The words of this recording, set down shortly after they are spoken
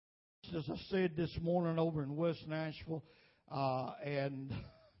preached, as I said, this morning over in West Nashville, and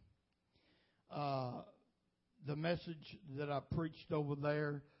the message that I preached over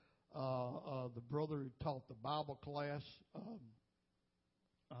there, the brother who taught the Bible class,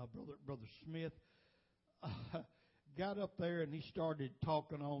 Brother Smith, got up there and he started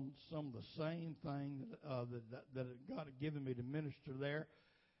talking on some of the same thing that God had given me to minister there,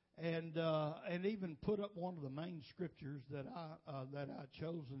 and even put up one of the main scriptures that I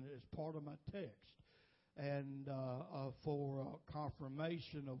chosen as part of my text, and for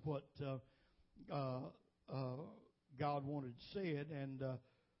confirmation of what God wanted said, and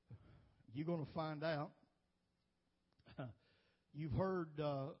you're going to find out. You've heard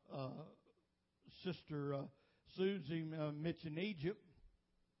Sister Susie mention Egypt,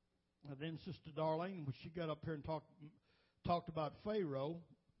 and then Sister Darlene, when she got up here and talked about Pharaoh,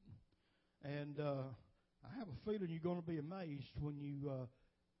 and I have a feeling you're going to be amazed when you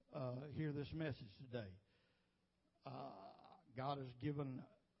hear this message today. God has given,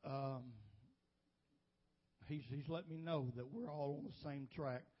 He's let me know that we're all on the same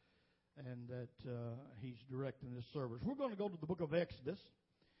track, and that He's directing this service. We're going to go to the book of Exodus,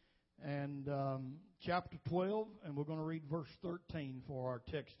 and chapter 12, and we're going to read verse 13 for our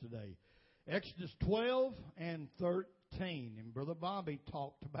text today. Exodus 12 and 13. And Brother Bobby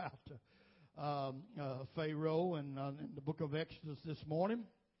talked about Pharaoh in the book of Exodus this morning.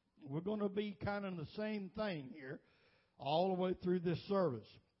 We're going to be kind of the same thing here all the way through this service.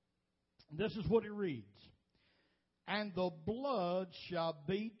 This is what it reads. And the blood shall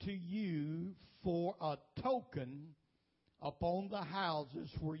be to you for a token upon the houses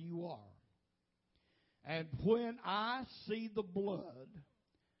where you are. And when I see the blood,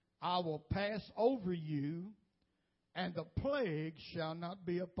 I will pass over you, and the plague shall not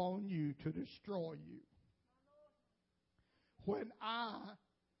be upon you to destroy you. When I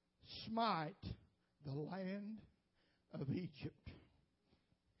smite the land of Egypt.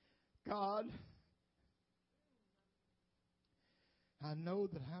 God, I know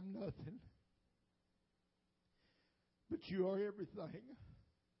that I'm nothing, but you are everything.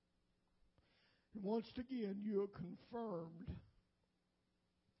 And once again, you have confirmed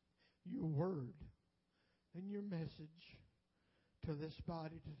your word and your message to this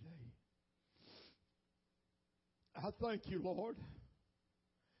body today. I thank you, Lord.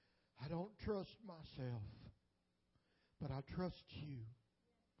 I don't trust myself, but I trust you.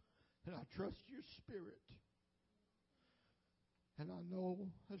 And I trust your Spirit. And I know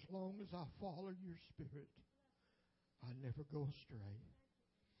as long as I follow your Spirit, I never go astray.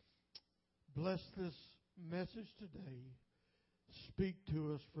 Bless this message today. Speak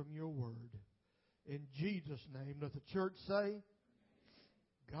to us from your word. In Jesus' name, let the church say,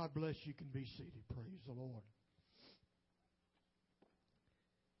 God bless you. Can be seated. Praise the Lord.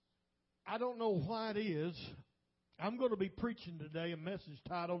 I don't know why it is. I'm going to be preaching today a message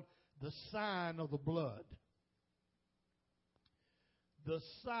titled, The Sign of the Blood. The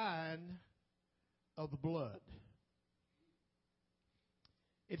sign of the blood.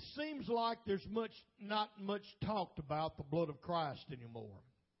 It seems like there's not much talked about the blood of Christ anymore.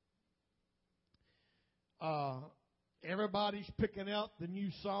 Everybody's picking out the new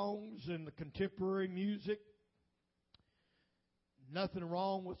songs and the contemporary music. Nothing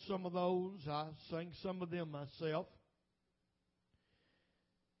wrong with some of those. I sing some of them myself.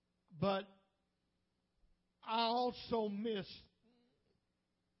 But I also miss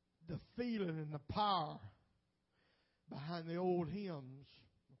the feeling and the power behind the old hymns,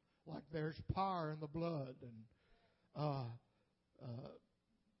 like there's power in the blood, and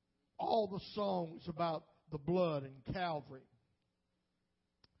all the songs about the blood in Calvary.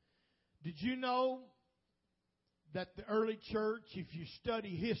 Did you know that the early church, if you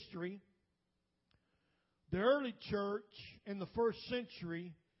study history, the early church in the first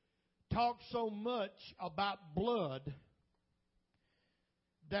century talked so much about blood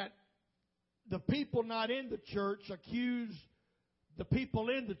that the people not in the church accused the people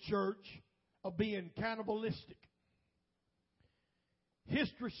in the church of being cannibalistic.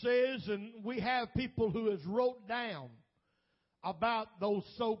 History says, and we have people who has wrote down about those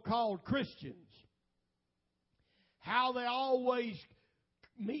so-called Christians, how they always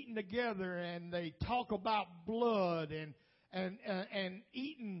meeting together and they talk about blood and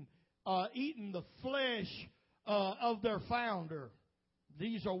eating the flesh of their founder.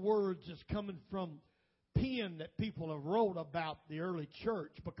 These are words that's coming from pen that people have wrote about the early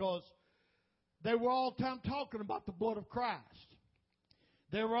church, because they were all the time talking about the blood of Christ.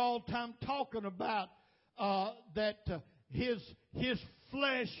 They were all the time talking about that his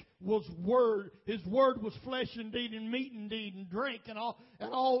flesh was word. His word was flesh indeed, and meat indeed, and drink, and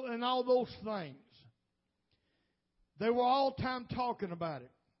all those things. They were all time talking about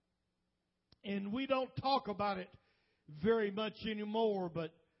it. And we don't talk about it very much anymore,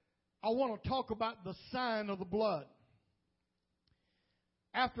 but I want to talk about the sign of the blood.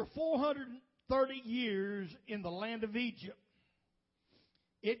 After 430 years in the land of Egypt,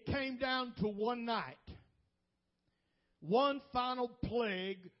 it came down to one night. One final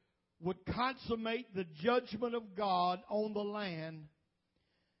plague would consummate the judgment of God on the land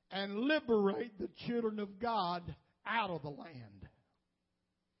and liberate the children of God out of the land.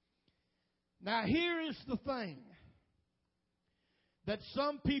 Now here is the thing that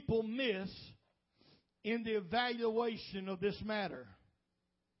some people miss in the evaluation of this matter.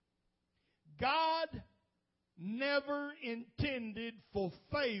 God never intended for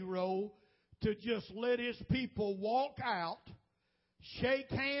Pharaoh to just let his people walk out, shake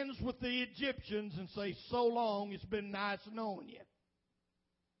hands with the Egyptians, and say, "So long, it's been nice knowing you."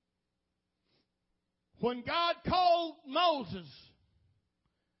 When God called Moses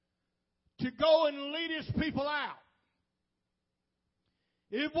to go and lead his people out,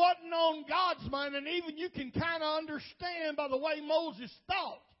 it wasn't on God's mind, and even you can kind of understand by the way Moses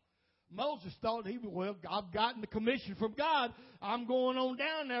thought. Moses thought, I've gotten the commission from God. I'm going on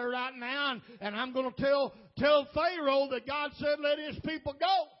down there right now, and I'm going to tell Pharaoh that God said let his people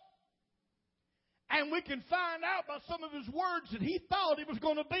go. And we can find out by some of his words that he thought it was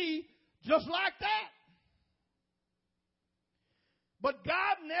going to be just like that. But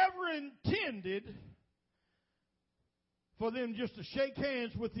God never intended for them just to shake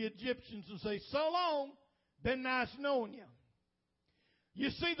hands with the Egyptians and say, "So long, been nice knowing you." You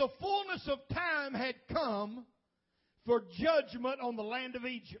see, the fullness of time had come for judgment on the land of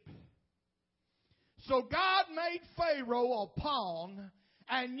Egypt. So God made Pharaoh a pawn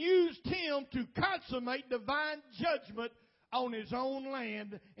and used him to consummate divine judgment on his own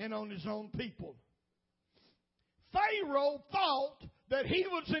land and on his own people. Pharaoh thought that he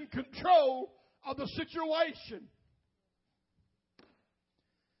was in control of the situation.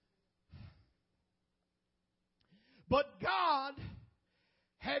 But God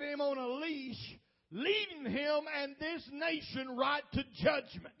had him on a leash, leading him and this nation right to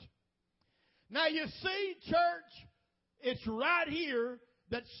judgment. Now you see, church, it's right here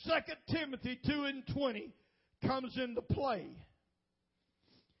that 2 Timothy 2:20 comes into play.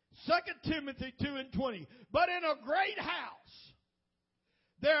 2 Timothy 2:20. But in a great house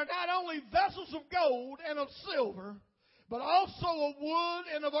there are not only vessels of gold and of silver, but also of wood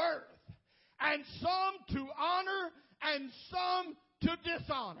and of earth, and some to honor and some to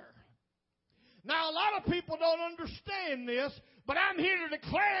dishonor. Now, a lot of people don't understand this, but I'm here to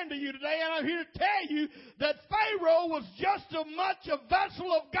declare to you today, and I'm here to tell you that Pharaoh was just as much a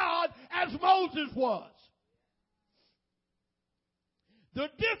vessel of God as Moses was. The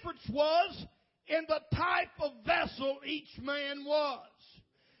difference was in the type of vessel each man was.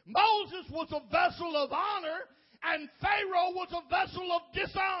 Moses was a vessel of honor, and Pharaoh was a vessel of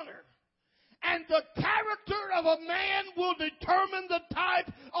dishonor. And the character of a man will determine the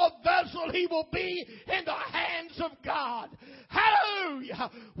type of vessel he will be in the hands of God.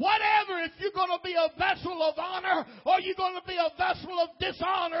 Hallelujah. Whatever, if you're going to be a vessel of honor or you're going to be a vessel of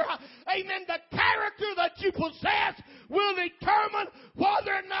dishonor, amen, the character that you possess will determine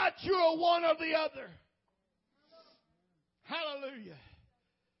whether or not you're one or the other. Hallelujah.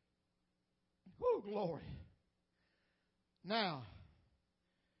 Oh, glory. Now,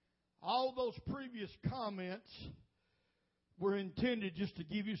 all those previous comments were intended just to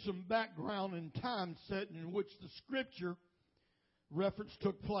give you some background and time setting in which the Scripture reference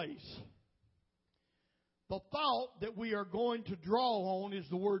took place. The thought that we are going to draw on is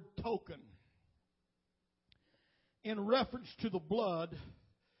the word token, in reference to the blood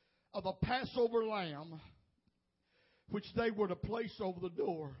of the Passover lamb, which they were to place over the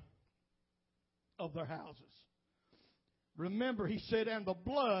door of their houses. Remember, he said, and the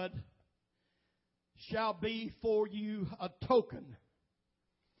blood shall be for you a token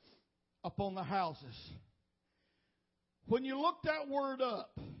upon the houses. When you look that word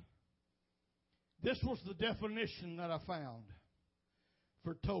up, this was the definition that I found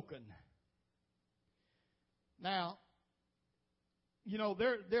for token. Now, you know,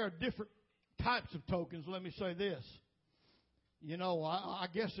 there are different types of tokens. Let me say this. You know, I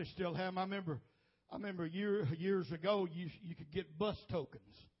guess they still have them. I remember years ago, you could get bus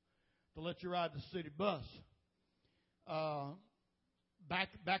tokens to let you ride the city bus.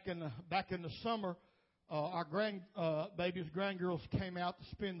 Back in the summer, our grandgirls came out to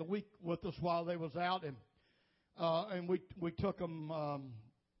spend the week with us while they was out, and and we took them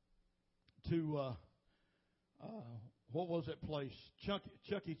to what was that place? Chuck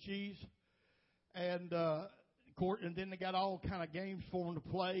E. Cheese, and and then they got all kind of games for them to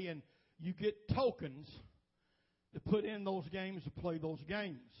play, and you get tokens to put in those games to play those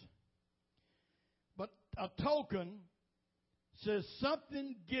games. But a token says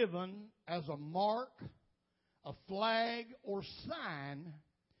something given as a mark, a flag, or sign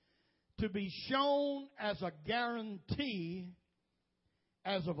to be shown as a guarantee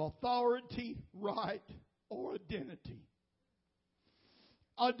as of authority, right, or identity.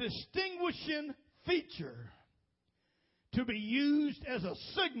 A distinguishing feature to be used as a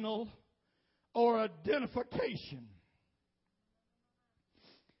signal or identification.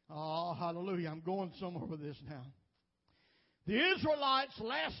 Oh, hallelujah. I'm going somewhere with this now. The Israelites'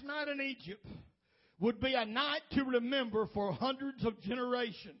 last night in Egypt would be a night to remember for hundreds of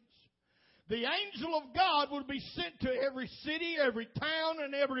generations. The angel of God would be sent to every city, every town,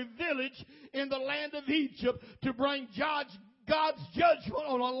 and every village in the land of Egypt to bring God's judgment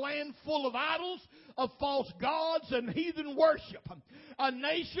on a land full of idols, of false gods, and heathen worship. A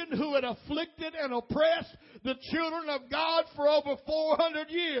nation who had afflicted and oppressed the children of God for over 400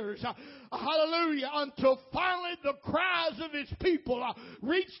 years. Hallelujah. Until finally the cries of His people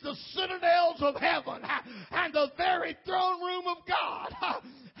reached the citadels of heaven and the very throne room of God.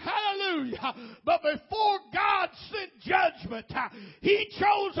 Hallelujah. But before God sent judgment, He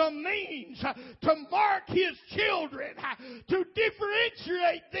chose a means to mark His children, to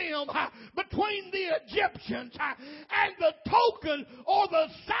differentiate them between the Egyptians, and the token or the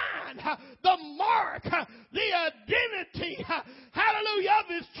sign, the mark, the identity, hallelujah, of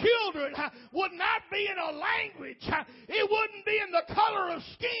His children would not be in a language. It wouldn't be in the color of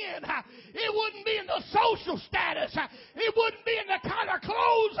skin. It wouldn't be in the social status. It wouldn't be in the kind of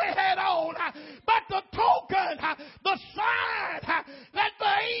clothes they had on. But the token, the sign that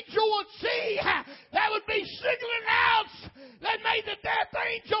the angel would see, that would be signaling out, that made the death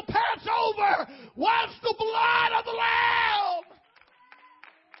angel pass over, was the blood of the Lamb.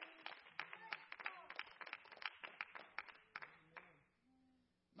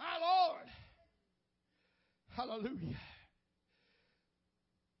 My Lord. Hallelujah.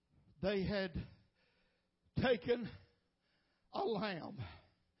 They had taken a lamb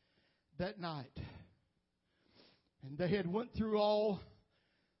that night, and they had went through all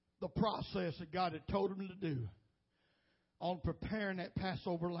the process that God had told them to do on preparing that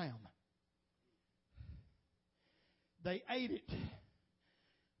Passover lamb. They ate it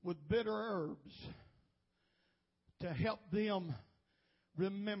with bitter herbs to help them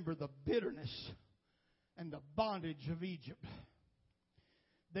remember the bitterness and the bondage of Egypt.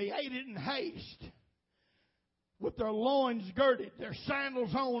 They ate it in haste with their loins girded, their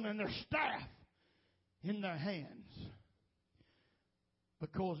sandals on, and their staff in their hands,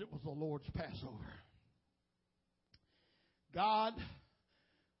 because it was the Lord's Passover. God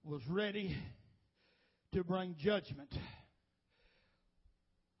was ready to bring judgment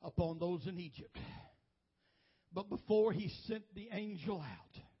upon those in Egypt. But before He sent the angel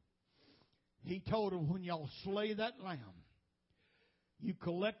out, He told them, when y'all slay that lamb, you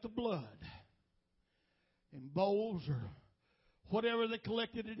collect the blood in bowls or whatever they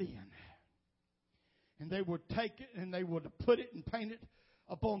collected it in. And they would take it and they would put it and paint it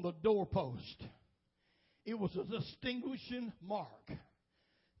upon the doorpost. It was a distinguishing mark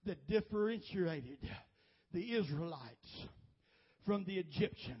that differentiated the Israelites from the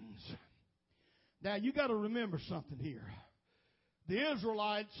Egyptians. Now, you got to remember something here. The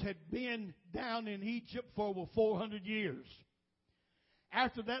Israelites had been down in Egypt for over 400 years.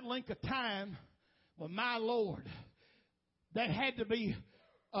 After that length of time, well, my Lord, they had to be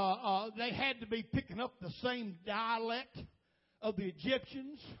picking up the same dialect of the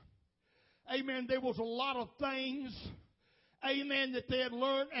Egyptians. Amen. There was a lot of things, amen, that they had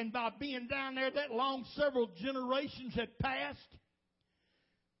learned, and by being down there that long, several generations had passed.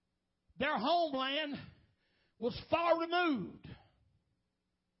 Their homeland was far removed.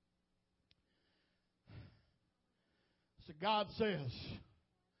 So God says,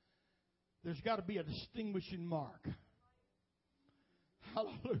 there's got to be a distinguishing mark.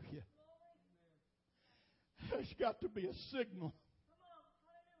 Hallelujah. There's got to be a signal.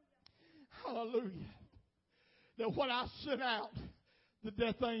 Hallelujah. That when I sent out the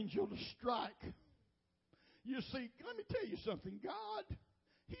death angel to strike, you see, let me tell you something. God,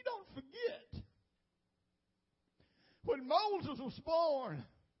 He don't forget. When Moses was born,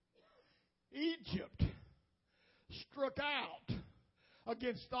 Egypt struck out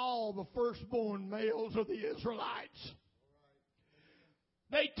against all the firstborn males of the Israelites.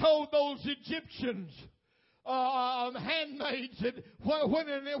 They told those Egyptians, handmaids. And when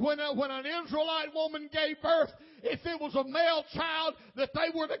an Israelite woman gave birth, if it was a male child, that they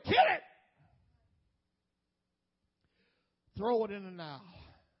were to kill it. Throw it in the Nile.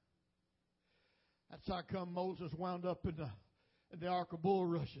 That's how come Moses wound up in the ark of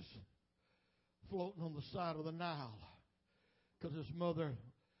bulrushes, floating on the side of the Nile, because his mother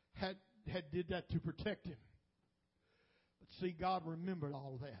had did that to protect him. But see, God remembered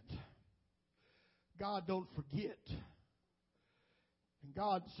all of that. God don't forget. And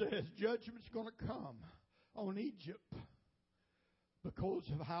God says judgment's going to come on Egypt because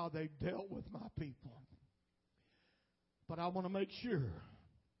of how they dealt with my people. But I want to make sure.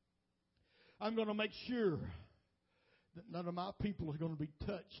 I'm going to make sure that none of my people is going to be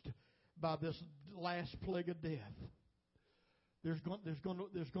touched by this last plague of death. There's going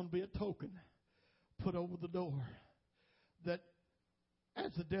to be a token put over the door that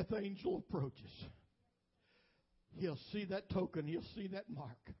as the death angel approaches, he'll see that token, he'll see that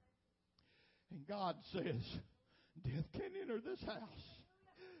mark. And God says, death can't enter this house.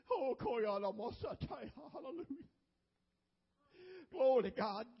 Oh, hallelujah. Glory to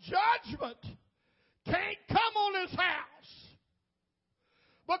God. Judgment can't come on this house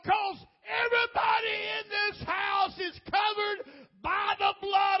because everybody in this house is covered by the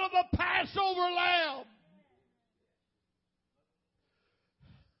blood of the Passover lamb.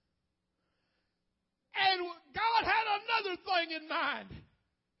 And God had another thing in mind.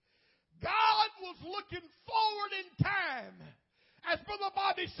 God was looking forward in time. As Brother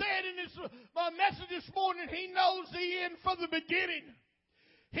Bobby said in his message this morning, He knows the end from the beginning.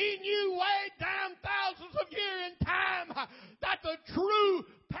 He knew way down thousands of years in time that the true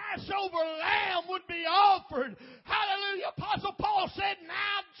Passover lamb would be offered. Hallelujah. Apostle Paul said,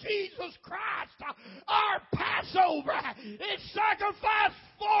 now Jesus Christ, our Passover, is sacrificed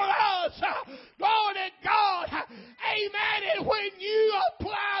for us. Glory to God. Amen. And when you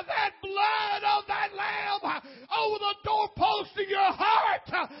apply that blood of that lamb over the doorpost of your heart,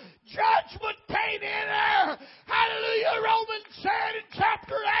 judgment can't enter. Hallelujah. Romans said in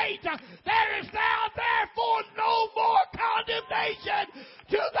chapter 8, there is now therefore no more condemnation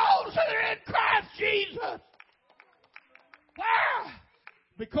to those that are in Christ Jesus. Why?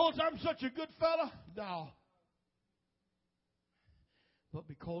 Because I'm such a good fella? No. But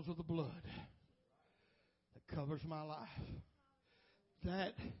because of the blood that covers my life.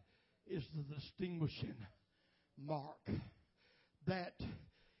 That is the distinguishing mark. That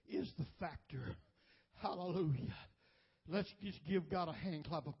is the factor. Hallelujah. Let's just give God a hand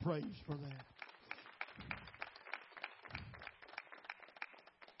clap of praise for that.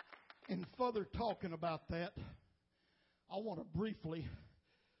 And further talking about that, I want to briefly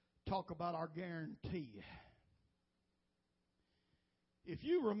talk about our guarantee. If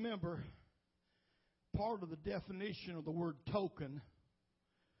you remember, part of the definition of the word token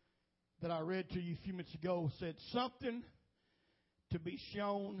that I read to you a few minutes ago said something to be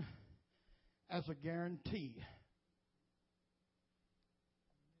shown as a guarantee,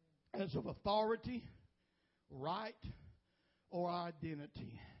 as of authority, right, or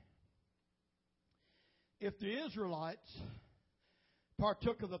identity. If the Israelites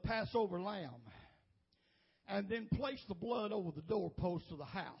partook of the Passover lamb and then placed the blood over the doorpost of the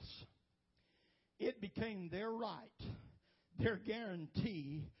house, it became their right, their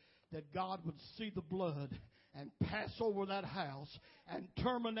guarantee that God would see the blood and pass over that house and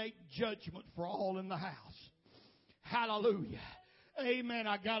terminate judgment for all in the house. Hallelujah. Amen.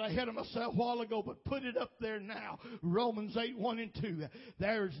 I got ahead of myself a while ago, but put it up there now. Romans 8, 1 and 2.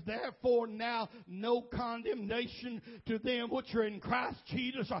 There is therefore now no condemnation to them which are in Christ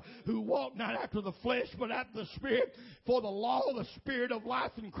Jesus, who walk not after the flesh, but after the Spirit. For the law of the Spirit of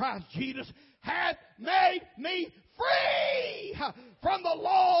life in Christ Jesus hath made me free from the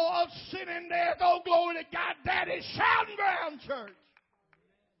law of sin and death. Oh, glory to God. That is shouting ground, church.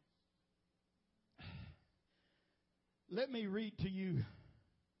 Let me read to you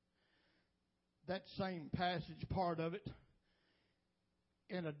that same passage, part of it,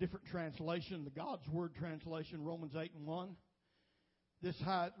 in a different translation, the God's Word translation, Romans 8 and 1. This is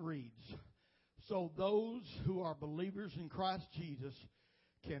how it reads. So those who are believers in Christ Jesus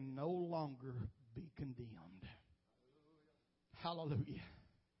can no longer be condemned. Hallelujah.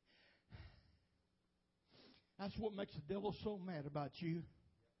 That's what makes the devil so mad about you.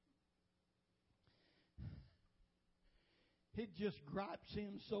 It just gripes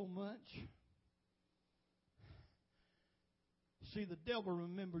him so much. See, the devil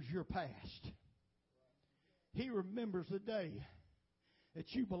remembers your past. He remembers the day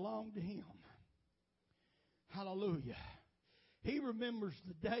that you belonged to him. Hallelujah. He remembers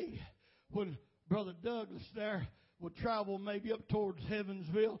the day when Brother Douglas there would travel maybe up towards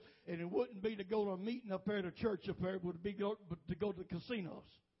Heavensville, and it wouldn't be to go to a meeting up there at a church up there, it would be to go to the casinos.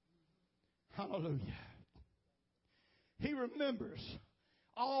 Hallelujah. He remembers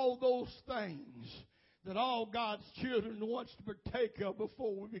all those things that all God's children wants to partake of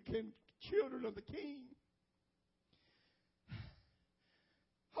before we became children of the King.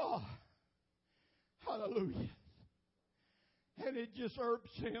 Oh, hallelujah. And it just irks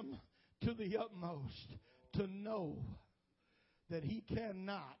him to the utmost to know that he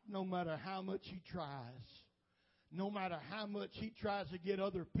cannot, no matter how much he tries, no matter how much he tries to get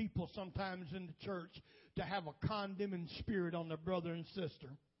other people sometimes in the church to have a condemning spirit on their brother and sister.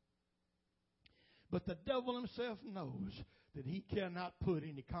 But the devil himself knows that he cannot put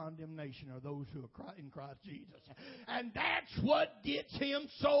any condemnation on those who are in Christ Jesus. And that's what gets him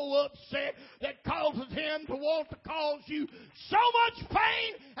so upset, that causes him to want to cause you so much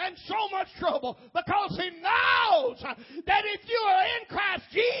pain and so much trouble, because he knows that if you are in Christ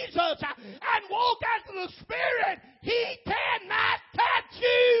Jesus and walk after the Spirit, he cannot touch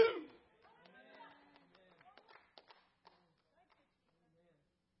you.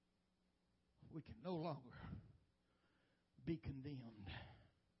 We can no longer be condemned.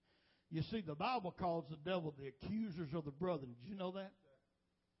 You see, the Bible calls the devil the accusers of the brethren. Did you know that?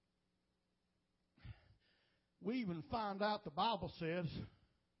 We even find out, the Bible says,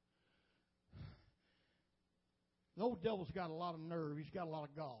 the old devil's got a lot of nerve. He's got a lot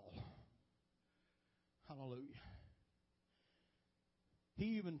of gall. Hallelujah.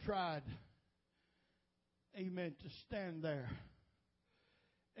 He even tried, amen, to stand there,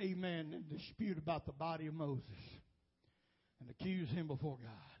 amen, and dispute about the body of Moses and accuse him before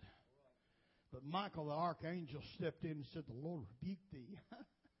God. But Michael the archangel stepped in and said, "The Lord rebuke thee."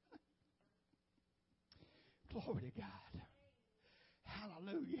 Glory to God.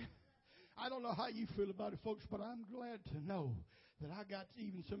 Hallelujah. I don't know how you feel about it, folks, but I'm glad to know that I got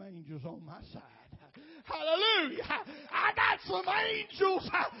even some angels on my side. Hallelujah. I got some angels,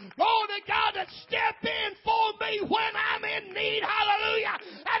 glory to God, that step in for me when I'm in need. Hallelujah.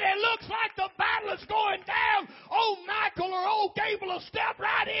 And it looks like the battle is going down. Old Michael or old Gable will step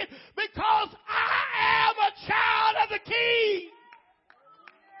right in, because I am a child of the King.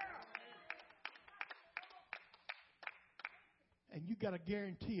 And you got a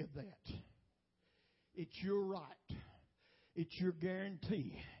guarantee of that. It's your right. It's your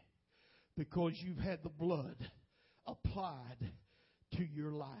guarantee, because you've had the blood applied to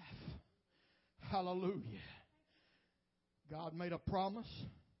your life. Hallelujah. God made a promise,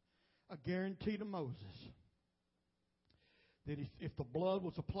 a guarantee to Moses, that if the blood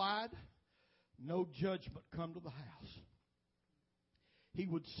was applied, no judgment come to the house. He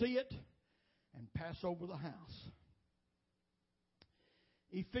would see it and pass over the house.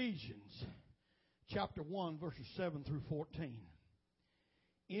 Ephesians chapter 1, verses 7 through 14.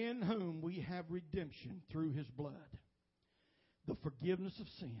 In whom we have redemption through his blood, the forgiveness of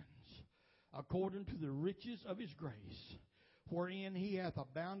sins, according to the riches of his grace, wherein he hath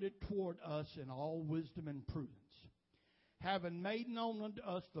abounded toward us in all wisdom and prudence, having made known unto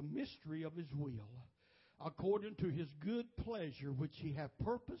us the mystery of his will, according to his good pleasure which he hath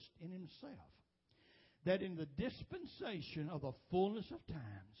purposed in himself, that in the dispensation of the fullness of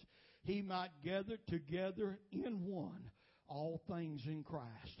times he might gather together in one all things in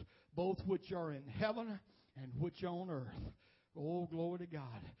Christ, both which are in heaven and which are on earth. Oh, glory to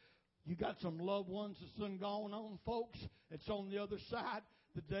God. You got some loved ones that's been going on, folks. It's on the other side.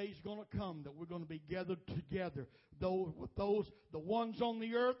 The day's going to come that we're going to be gathered together. The ones on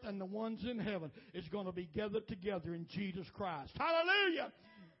the earth and the ones in heaven is going to be gathered together in Jesus Christ. Hallelujah.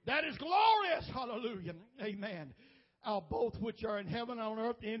 That is glorious. Hallelujah. Amen. Both which are in heaven and on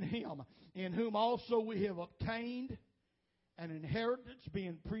earth in him, in whom also we have obtained an inheritance,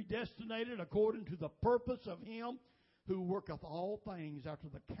 being predestinated according to the purpose of him who worketh all things after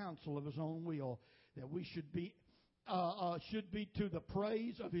the counsel of his own will, that we should be to the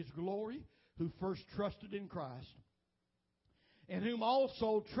praise of his glory, who first trusted in Christ, in whom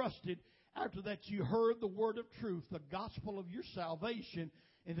also trusted after that you heard the word of truth, the gospel of your salvation,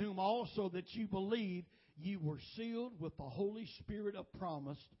 in whom also that you believed, ye were sealed with the Holy Spirit of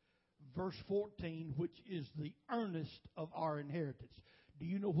promise, verse 14, which is the earnest of our inheritance. Do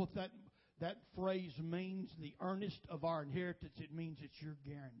you know what that phrase means, the earnest of our inheritance? It means it's your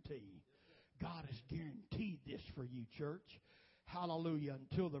guarantee. God has guaranteed this for you, church. Hallelujah.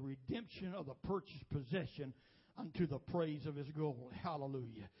 Until the redemption of the purchased possession, unto the praise of his glory.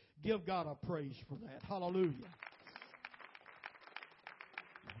 Hallelujah. Give God a praise for that. Hallelujah.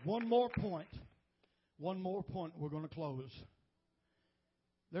 One more point. We're going to close.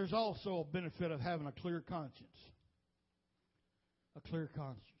 There's also a benefit of having a clear conscience. A clear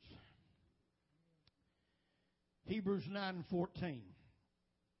conscience. Hebrews 9:14.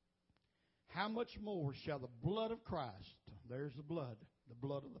 How much more shall the blood of Christ, there's the blood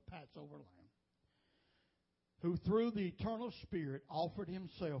of the Passover lamb, who through the eternal Spirit offered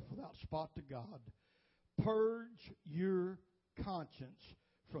himself without spot to God, purge your conscience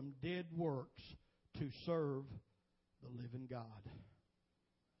from dead works to serve the living God.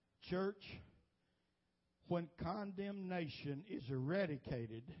 Church, when condemnation is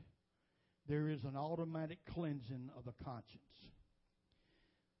eradicated, there is an automatic cleansing of the conscience.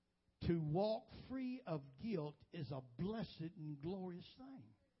 To walk free of guilt is a blessed and glorious thing.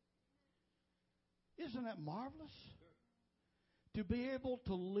 Isn't that marvelous? To be able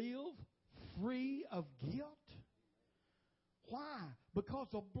to live free of guilt. Why? Because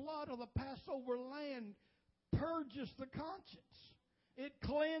the blood of the Passover lamb purges the conscience. It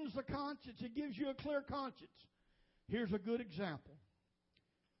cleanses the conscience. It gives you a clear conscience. Here's a good example.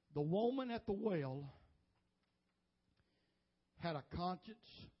 The woman at the well had a conscience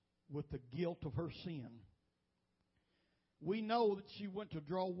with the guilt of her sin. We know that she went to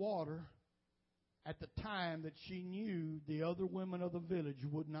draw water at the time that she knew the other women of the village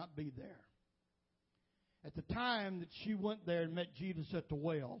would not be there. At the time that she went there and met Jesus at the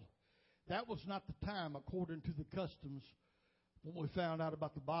well, that was not the time, according to the customs, what we found out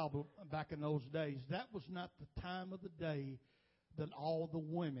about the Bible back in those days. That was not the time of the day that all the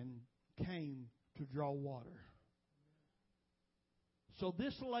women came to draw water. So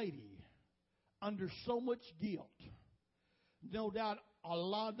this lady, under so much guilt, no doubt a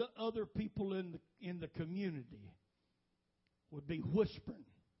lot of other people in the community would be whispering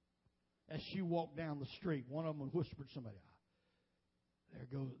as she walked down the street. One of them would whisper to somebody,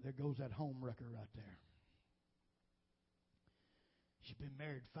 there goes that home wrecker right there. She's been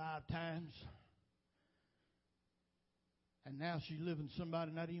married 5 times, and now she's living with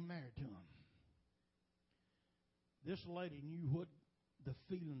somebody not even married to him. This lady knew what the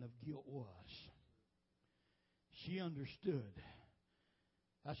feeling of guilt was. She understood.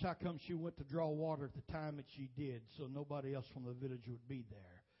 That's how come she went to draw water at the time that she did, so nobody else from the village would be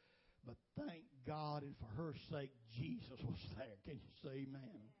there. But thank God, and for her sake, Jesus was there. Can you say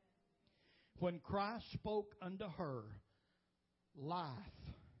amen? When Christ spoke unto her life,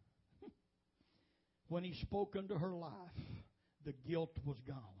 when he spoke unto her life, the guilt was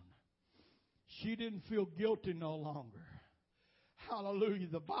gone. She didn't feel guilty no longer. Hallelujah.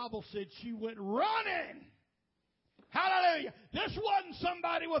 The Bible said she went running. Hallelujah. This wasn't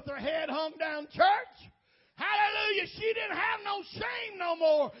somebody with her head hung down, church. Hallelujah. She didn't have no shame no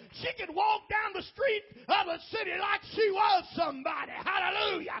more. She could walk down the street of the city like she was somebody.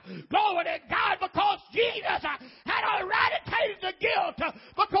 Hallelujah. Glory to God, because Jesus had eradicated the guilt.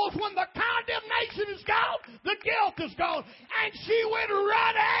 Because when the condemnation is gone, the guilt is gone. And she went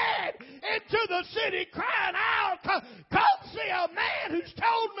running into the city crying out, come see a man who's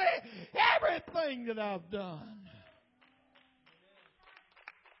told me everything that I've done.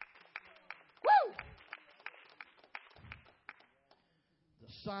 Woo!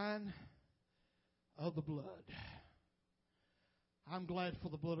 Sign of the blood. I'm glad for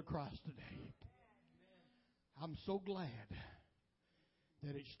the blood of Christ today. I'm so glad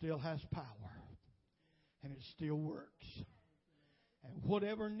that it still has power and it still works. And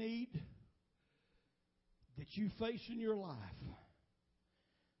whatever need that you face in your life,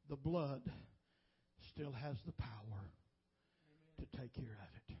 the blood still has the power to take care of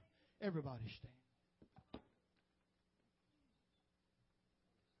it. Everybody stand.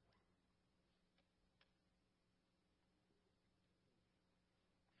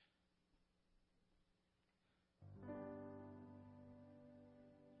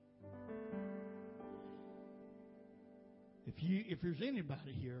 If there's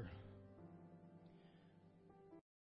anybody here